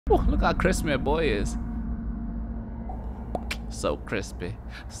Ooh, look how crispy my boy is. So crispy.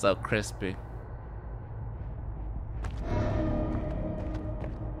 So crispy.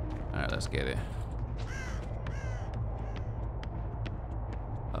 Alright, let's get it.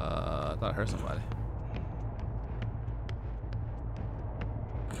 I thought I heard somebody.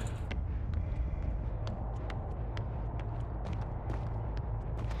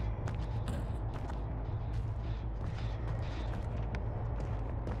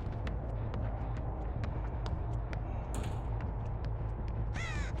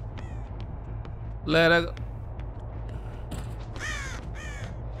 Let her go.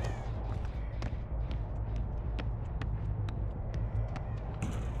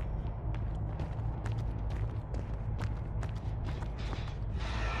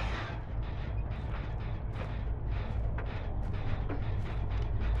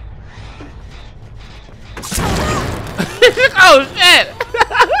 Oh shit!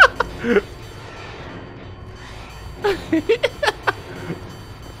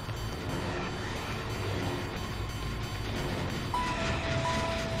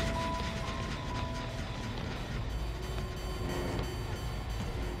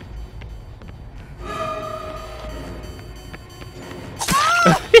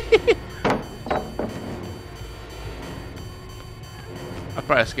 I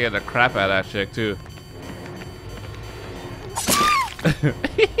probably scared the crap out of that chick too.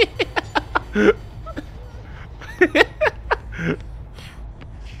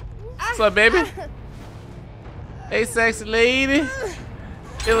 What's up, baby? Hey, sexy lady.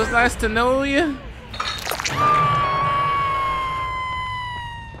 It was nice to know you.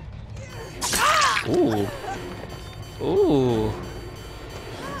 Ooh. Ooh.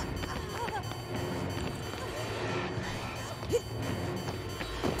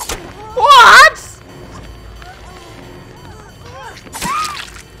 What?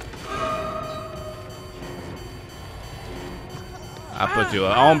 I put you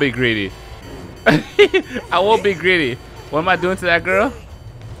up. I won't be greedy. I won't be greedy. What am I doing to that girl?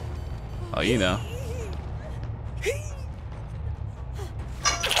 Oh, you know.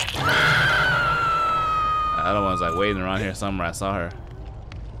 The other one's like waiting around here somewhere. I saw her.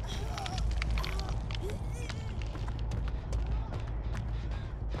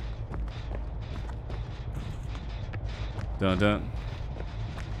 Dun dun.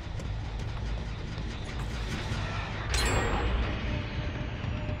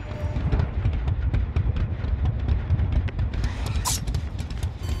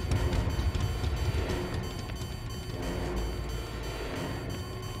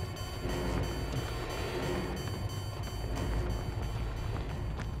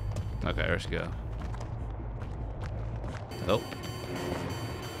 Okay, let's go. Oh.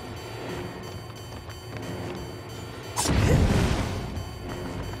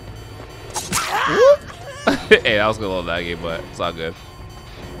 Hey, that was a little laggy, but it's all good.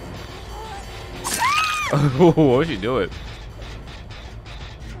 What's she doing?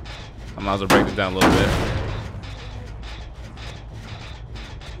 I might as well break this down a little bit.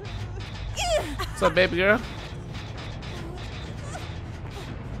 What's up, baby girl?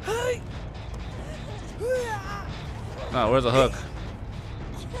 No, where's the hook?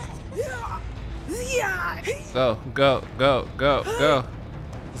 Go, go, go, go, go.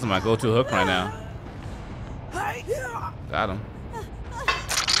 This is my go-to hook right now. Got him.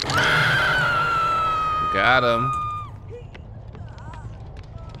 Got him.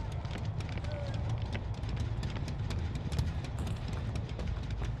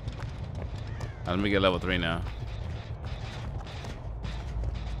 Let me get level 3 now.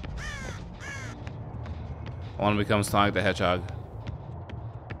 I want to become Sonic the Hedgehog.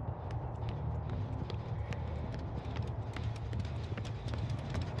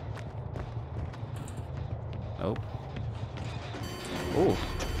 Oh. Ooh.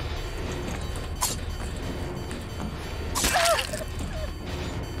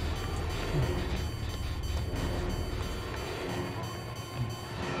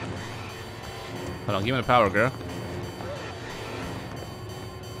 Hold on, give me the power, girl.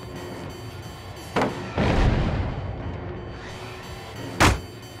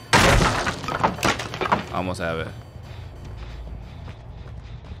 Almost have it.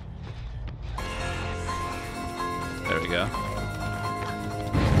 There we go.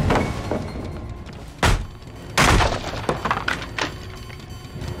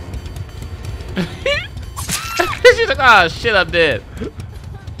 She's like, oh shit, I'm dead.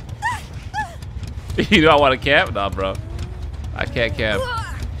 You know I want to camp? Nah, bro. I can't camp.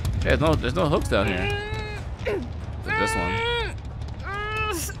 There's no hooks down here. There's this one.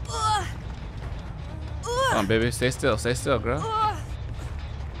 Come on, baby. Stay still, girl.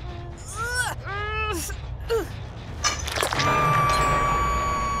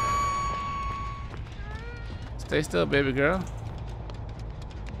 Stay still, baby girl.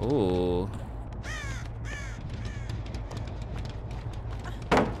 Ooh.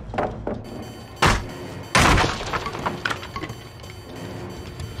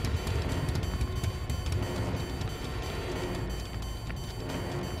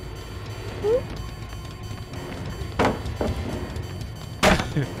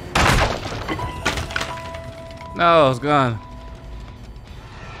 No, it's gone.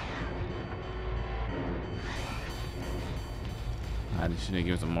 I just need to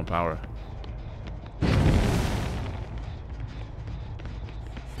give him some more power.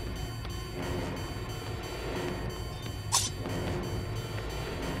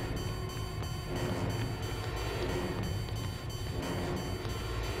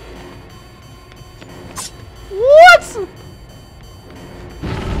 What?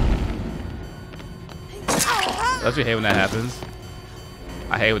 Don't you hate when that happens?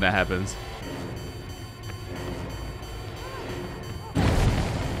 I hate when that happens.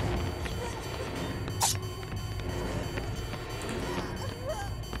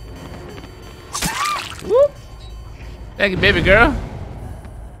 Whoop. Thank you, baby girl. Am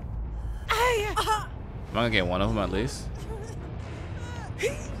I gonna get one of them at least?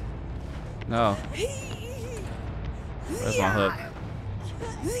 No. Where's my hook?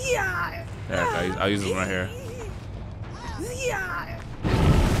 There, I'll use this one right here.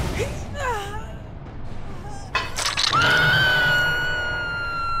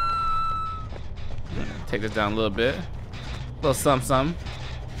 Take this down a little bit. A little something.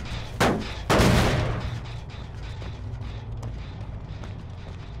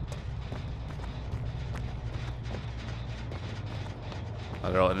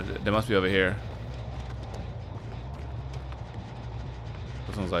 Oh, they must be over here.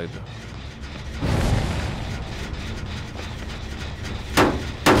 This one's like.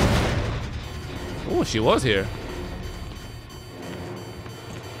 Oh, she was here.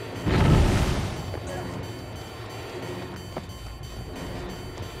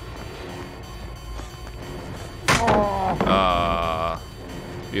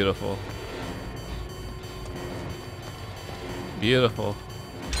 Beautiful. Beautiful.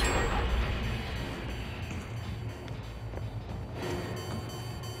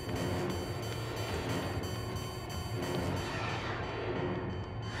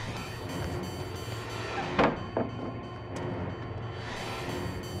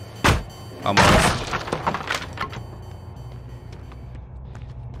 Almost.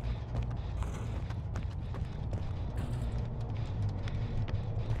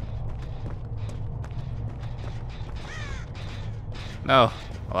 No,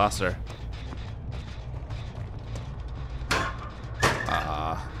 I lost her.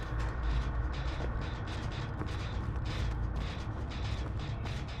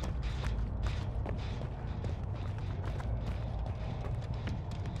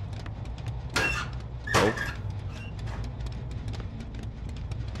 Nope.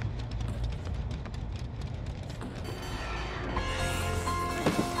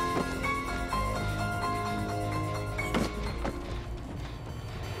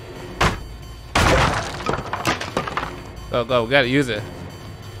 Go, go, we gotta use it.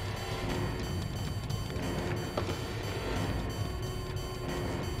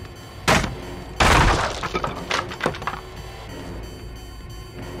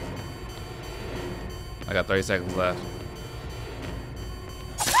 I got 30 seconds left.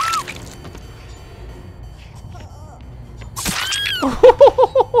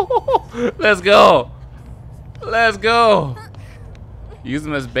 Let's go. Let's go. Use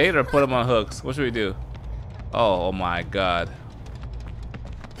them as bait or put them on hooks. What should we do? Oh my god.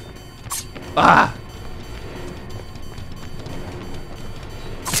 Ah!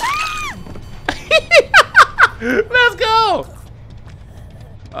 Let's go!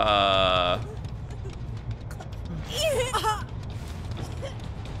 I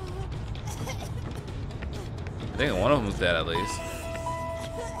think one of them was dead at least.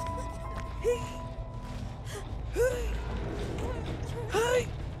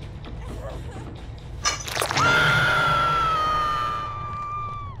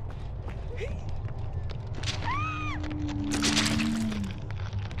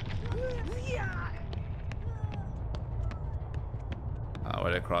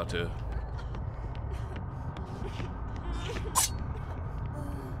 Where'd they crawl to?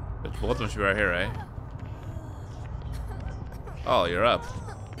 Both of them should be right here, right? Oh, you're up.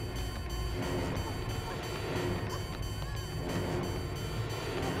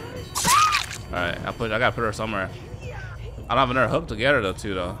 Alright, I gotta put her somewhere. I don't have another hook to get her though,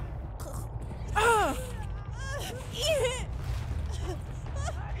 too, though.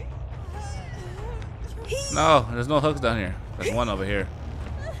 No, there's no hooks down here. There's one over here.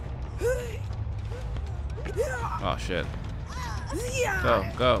 Oh shit. Go,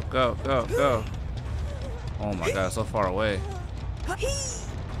 go, go, go, go. Oh my god, so far away.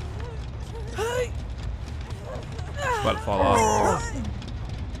 About to fall off.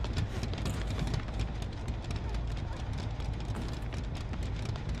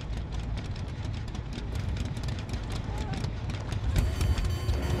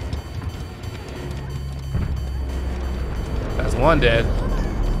 That's one dead.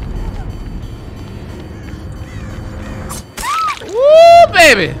 Woo,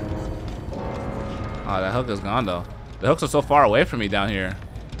 baby! Oh, that hook is gone though. The hooks are so far away from me down here.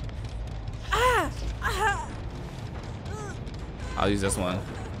 I'll use this one.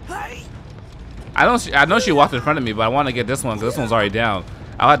 I know she walked in front of me, but I want to get this one because this one's already down.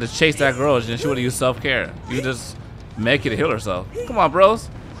 I'll have to chase that girl, and she would have used self-care. You just make it heal herself. Come on, bros.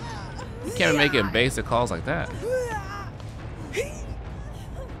 You can't be making basic calls like that.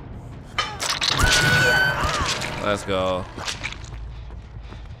 Let's go.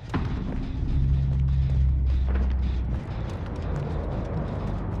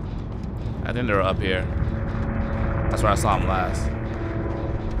 I think they were up here. That's where I saw him last.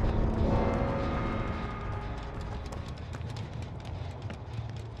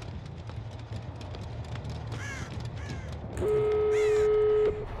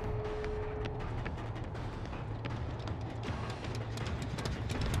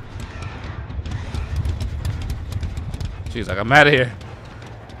 She's like, I'm out of here.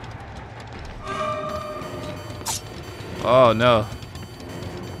 Oh no.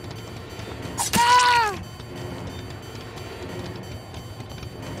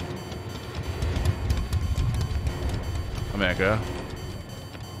 Come here, girl.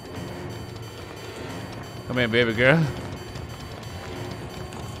 Come here, baby girl.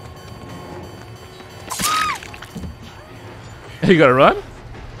 You gotta run?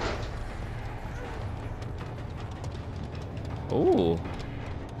 Ooh.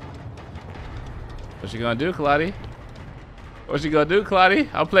 What you gonna do, Claudia? What you gonna do, Claudia?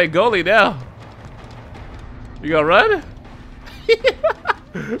 I'll play goalie now. You gonna run?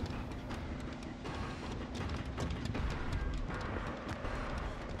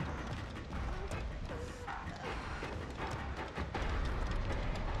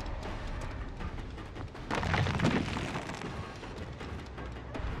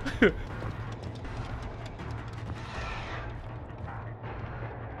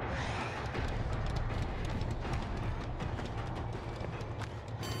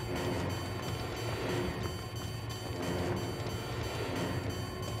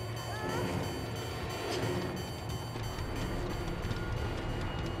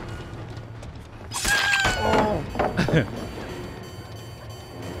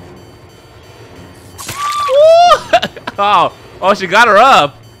 Oh, she got her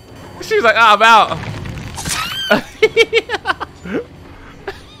up. She's like, oh, I'm out.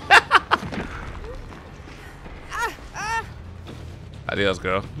 Adios,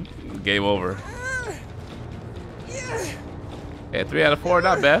 girl. Game over. Hey, 3 out of 4,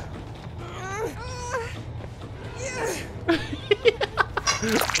 not bad.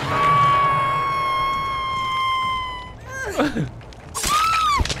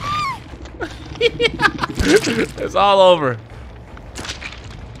 It's all over.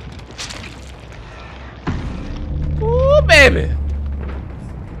 Ooh, baby.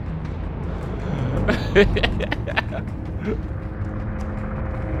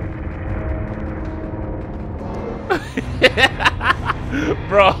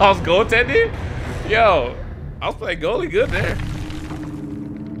 Bro, I was goaltending? Yo, I was playing goalie good there.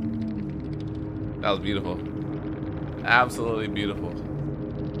 That was beautiful. Absolutely beautiful.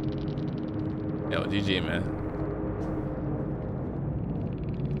 Yo, GG, man.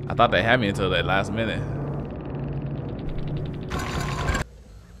 I thought they had me until that last minute.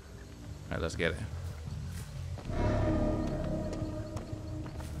 Alright, let's get it.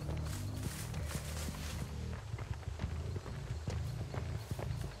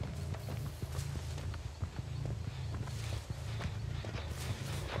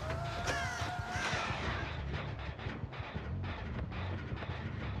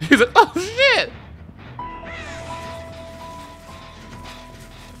 He's like, oh shit!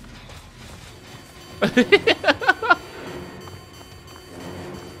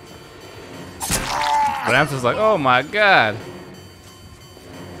 Gramps is like, oh my god.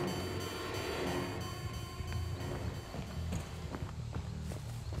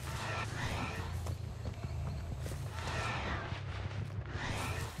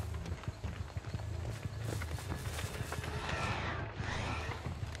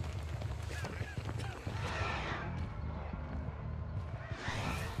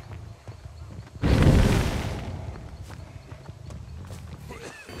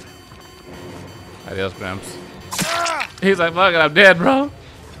 Adios, Gramps. He's like, fuck it, I'm dead, bro.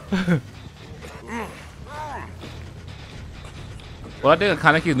 Well, I think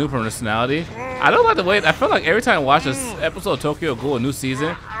Kaneki's new personality. I don't like the way. I feel like every time I watch this episode of Tokyo Ghoul, a new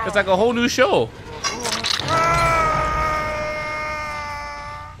season, it's like a whole new show.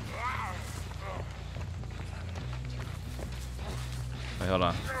 Wait, hold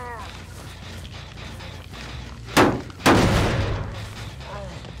on.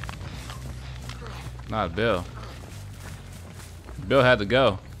 Not Bill. Bill had to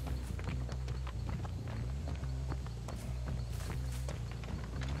go.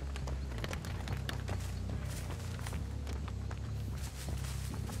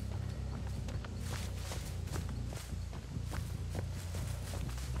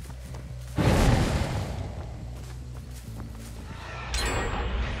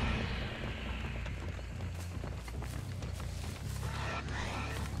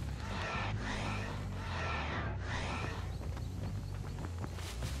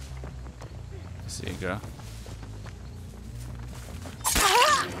 See you, girl.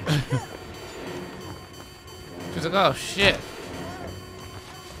 She's like, oh shit.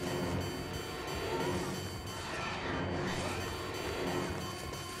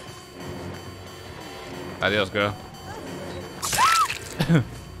 Adios, girl.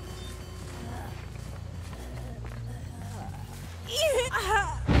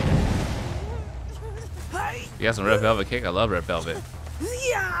 You got some red velvet cake? I love red velvet.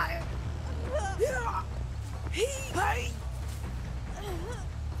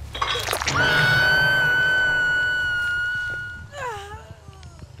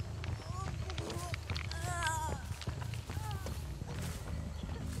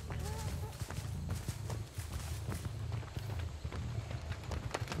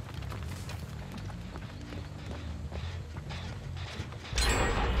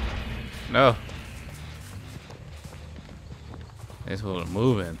 No. These people are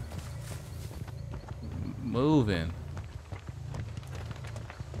moving. Moving.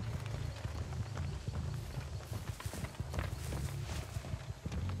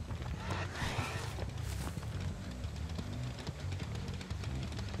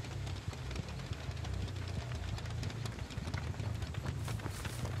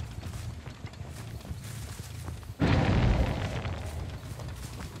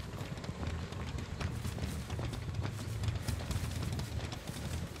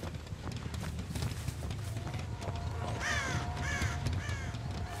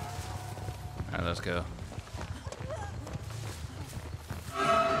 Alright, let's go.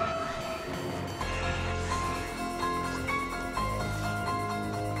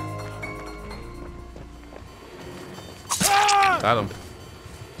 Got him.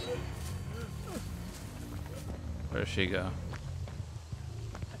 Where'd she go?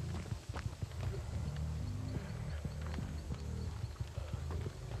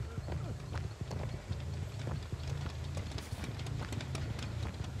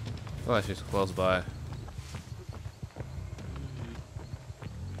 I feel like she's close by.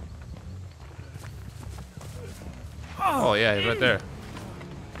 Oh yeah, he's right there.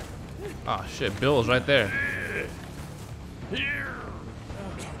 Oh shit, Bill's right there.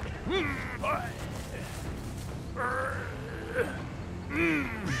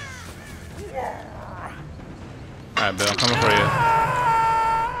 Alright, Bill, I'm coming for you.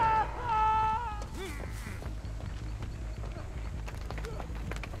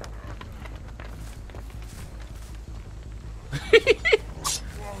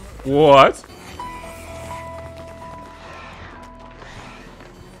 What?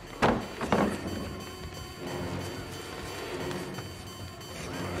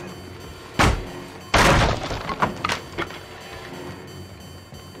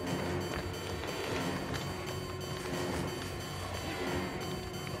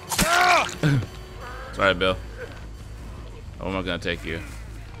 Sorry, Bill. Where am I gonna take you?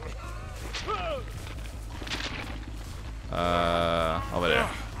 Over there.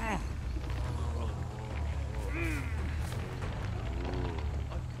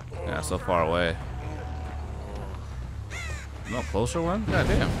 Yeah, so far away. No closer one? God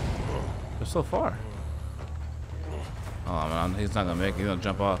damn. They're so far. Oh man, he's not gonna make it. He's gonna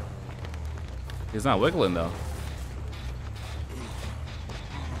jump off. He's not wiggling though.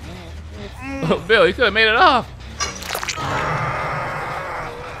 Oh, Bill, you could have made it off.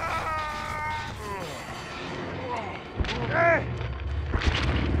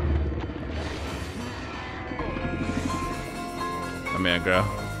 Come here, girl.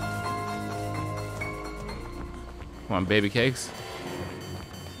 Come on, baby cakes.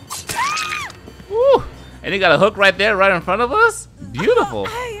 Woo! And he got a hook right there, right in front of us. Beautiful.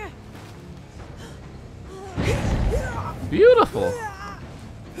 Beautiful.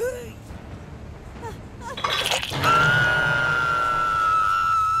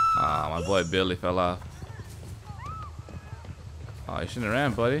 Ah, my boy Billy fell off. Oh, you shouldn't have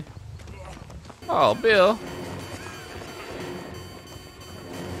ran, buddy. Oh, Bill.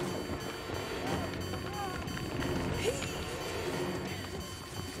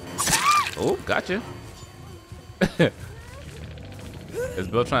 Oh, gotcha. Is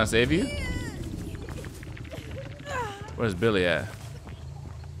Bill trying to save you? Where's Billy at?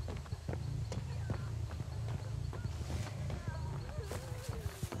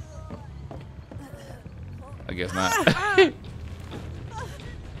 I guess not.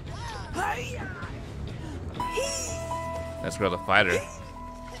 Let's go to fighter.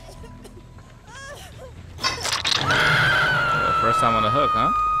 First time on the hook,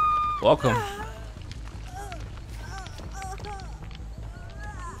 huh? Welcome.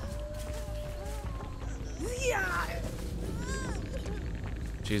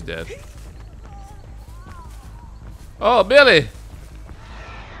 She's dead. Oh, Billy!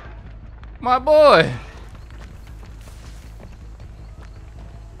 My boy!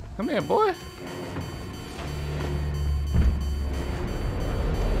 Come here, boy.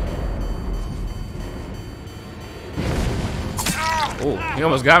 Oh, he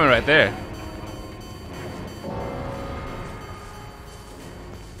almost got me right there.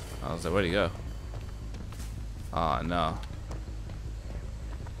 I was like, where'd he go? Oh, no.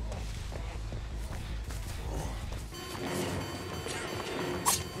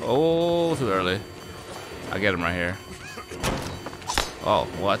 Oh, too early. I get him right here. Oh,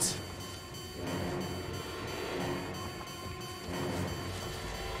 what?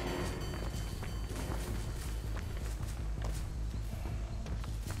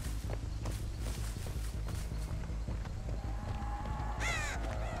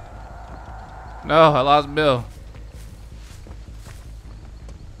 No, I lost Bill.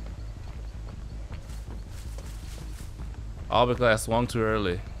 All because I swung too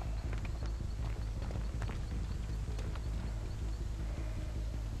early.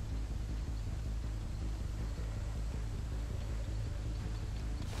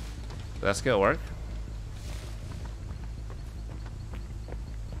 Did that skill work?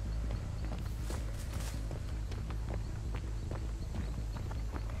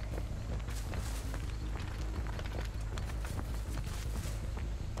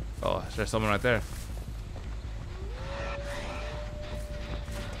 Oh, there's someone right there.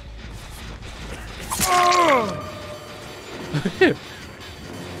 Oh!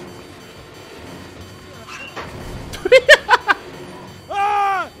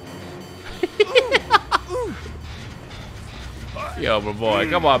 Yo, bro, boy,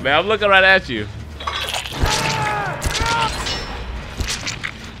 come on, man. I'm looking right at you.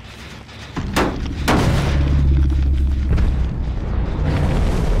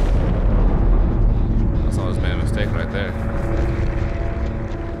 That's always been a mistake right there.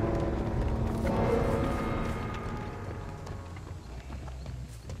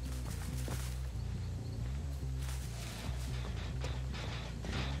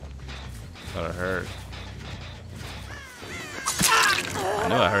 Thought I heard. I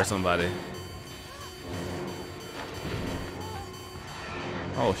knew I heard somebody.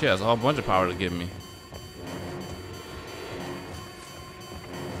 Oh shit, that's a whole bunch of power to give me.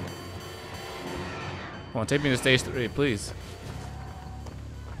 Come on, take me to stage 3, please.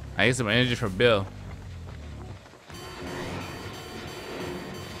 I need some energy for Bill.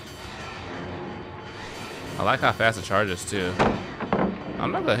 I like how fast it charges too.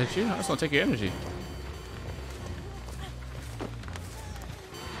 I'm not gonna hit you, I'm just gonna take your energy.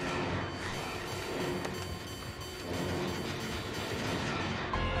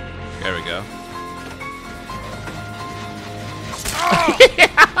 There we go.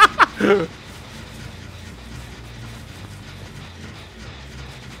 Oh!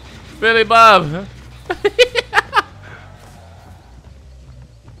 Billy Bob.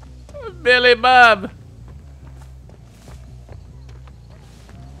 Billy Bob.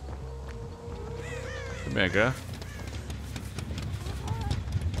 Come here, girl.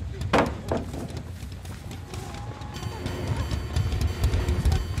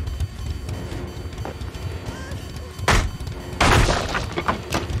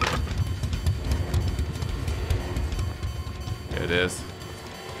 Here it is.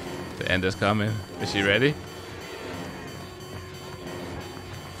 The end is coming. Is she ready?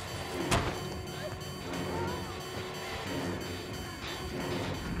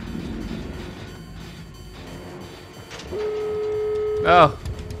 No.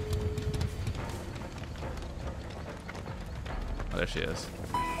 Oh, there she is.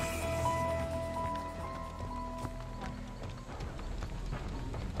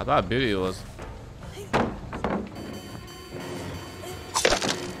 I thought Beauty was.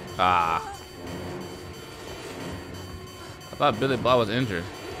 Ah. I thought Billy Bob was injured.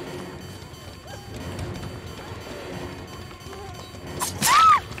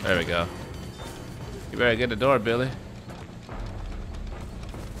 There we go. You better get the door, Billy.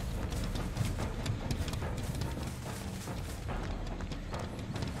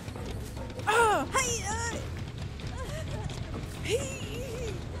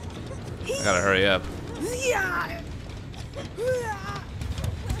 I gotta hurry up. The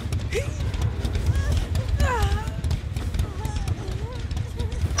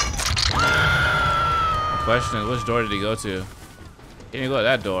question is, which door did he go to? He didn't go to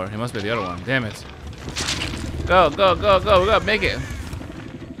that door. He must be the other one. Damn it. Go, go, go, go. We gotta make it.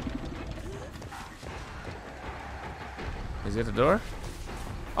 Is it the door?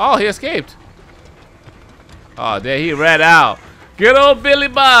 Oh, he escaped. Oh, there he ran out. Good old Billy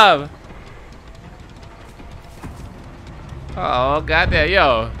Bob. Oh, goddamn.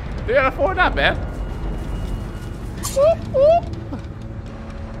 Yo, 3 out of 4, not bad. Whoop, whoop.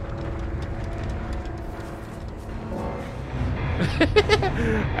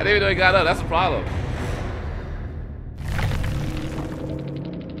 I didn't even know he got up. That's the problem.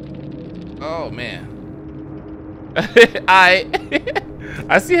 Oh, man. I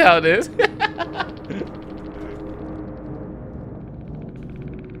see how it is.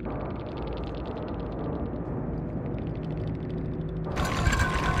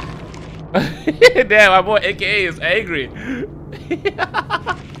 Damn, my boy AKA is angry.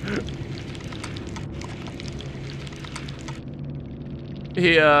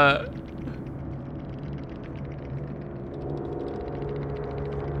 He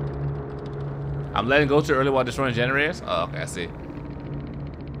I'm letting go too early while destroying generators? Oh, okay, I see.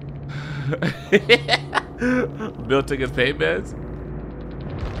 Bill took his pain meds?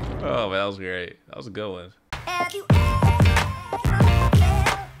 Oh man, that was great. That was a good one.